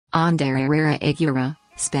Ander Herrera Aguirre,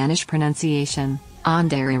 Spanish pronunciation,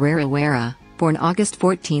 Ander Herrera, born August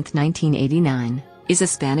 14, 1989, is a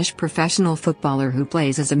Spanish professional footballer who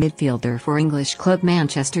plays as a midfielder for English club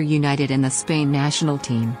Manchester United and the Spain national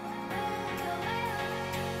team.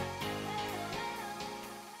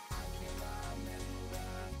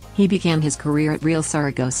 He began his career at Real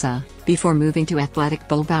Zaragoza, before moving to Athletic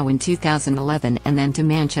Bilbao in 2011 and then to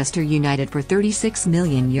Manchester United for €36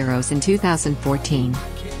 million in 2014.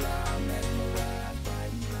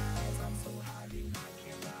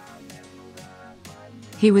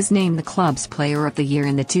 He was named the club's Player of the Year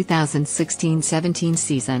in the 2016-17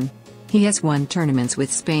 season. He has won tournaments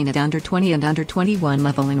with Spain at under-20 and under-21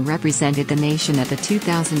 level and represented the nation at the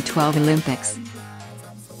 2012 Olympics.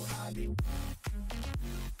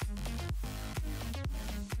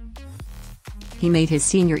 He made his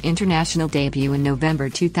senior international debut in November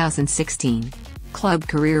 2016. Club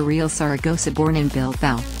career Real Zaragoza. Born in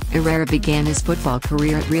Bilbao, Herrera began his football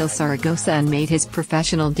career at Real Zaragoza and made his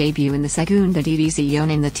professional debut in the Segunda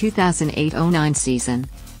División in the 2008-09 season.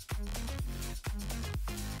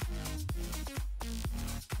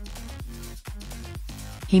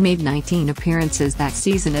 He made 19 appearances that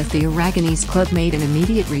season as the Aragonese club made an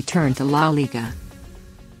immediate return to La Liga.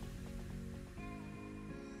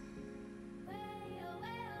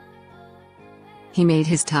 He made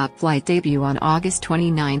his top-flight debut on August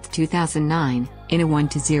 29, 2009, in a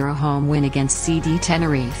 1-0 home win against CD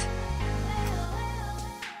Tenerife.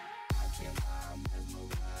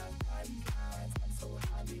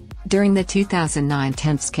 During the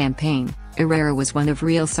 2009-10 campaign, Herrera was one of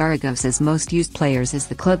Real Zaragoza's most used players as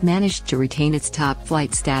the club managed to retain its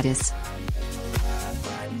top-flight status.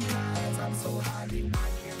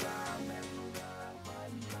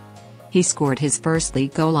 He scored his first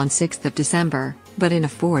league goal on 6 December, but in a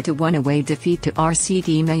 4-1 away defeat to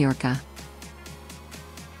RCD Mallorca.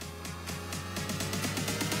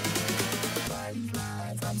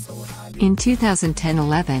 In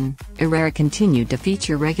 2010-11, Herrera continued to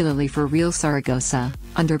feature regularly for Real Zaragoza,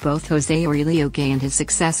 under both José Aurelio Gay and his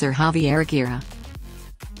successor Javier Aguirre.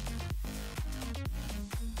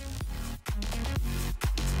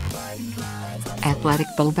 Athletic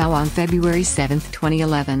Bilbao. On February 7,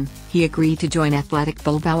 2011, he agreed to join Athletic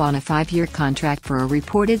Bilbao on a 5-year contract for a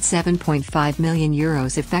reported €7.5 million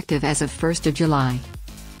effective as of 1 July.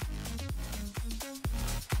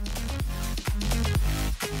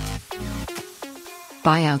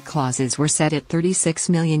 Buyout clauses were set at €36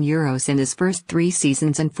 million in his first 3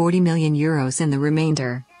 seasons and €40 million in the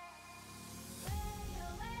remainder.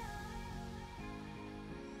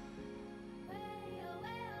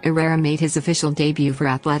 Herrera made his official debut for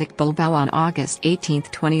Athletic Bilbao on August 18,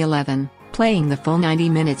 2011, playing the full 90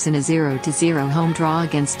 minutes in a 0-0 home draw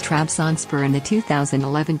against Trabzonspor in the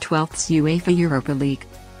 2011-12 UEFA Europa League.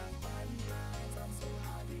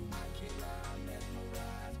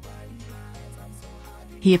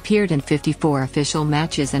 He appeared in 54 official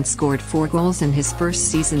matches and scored 4 goals in his first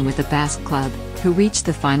season with the Basque club, who reached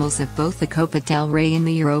the finals of both the Copa del Rey and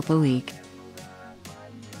the Europa League.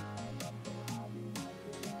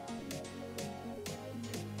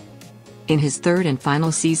 In his third and final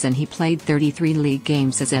season he played 33 league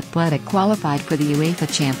games as Athletic qualified for the UEFA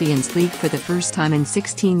Champions League for the first time in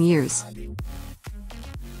 16 years.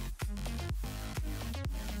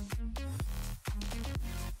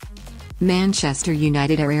 Manchester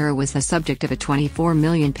United. Herrera was the subject of a £24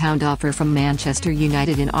 million offer from Manchester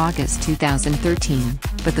United in August 2013,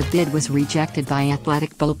 but the bid was rejected by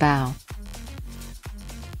Athletic Bilbao.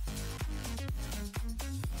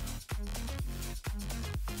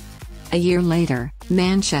 A year later,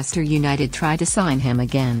 Manchester United tried to sign him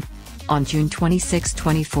again. On June 26,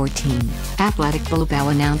 2014, Athletic Bilbao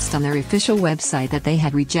announced on their official website that they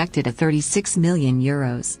had rejected a €36 million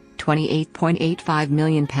 (£28.85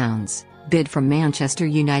 million) bid from Manchester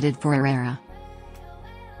United for Herrera.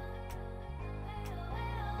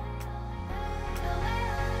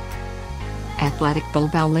 Athletic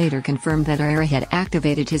Bilbao later confirmed that Herrera had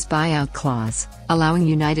activated his buyout clause, allowing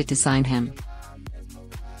United to sign him.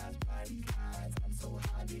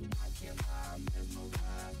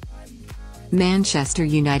 Manchester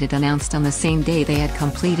United announced on the same day they had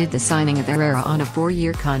completed the signing of Herrera on a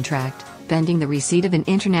 4-year contract, pending the receipt of an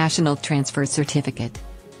international transfer certificate.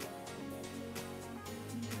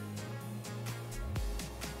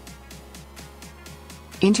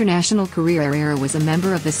 International career. Herrera was a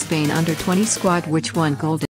member of the Spain under-20 squad which won gold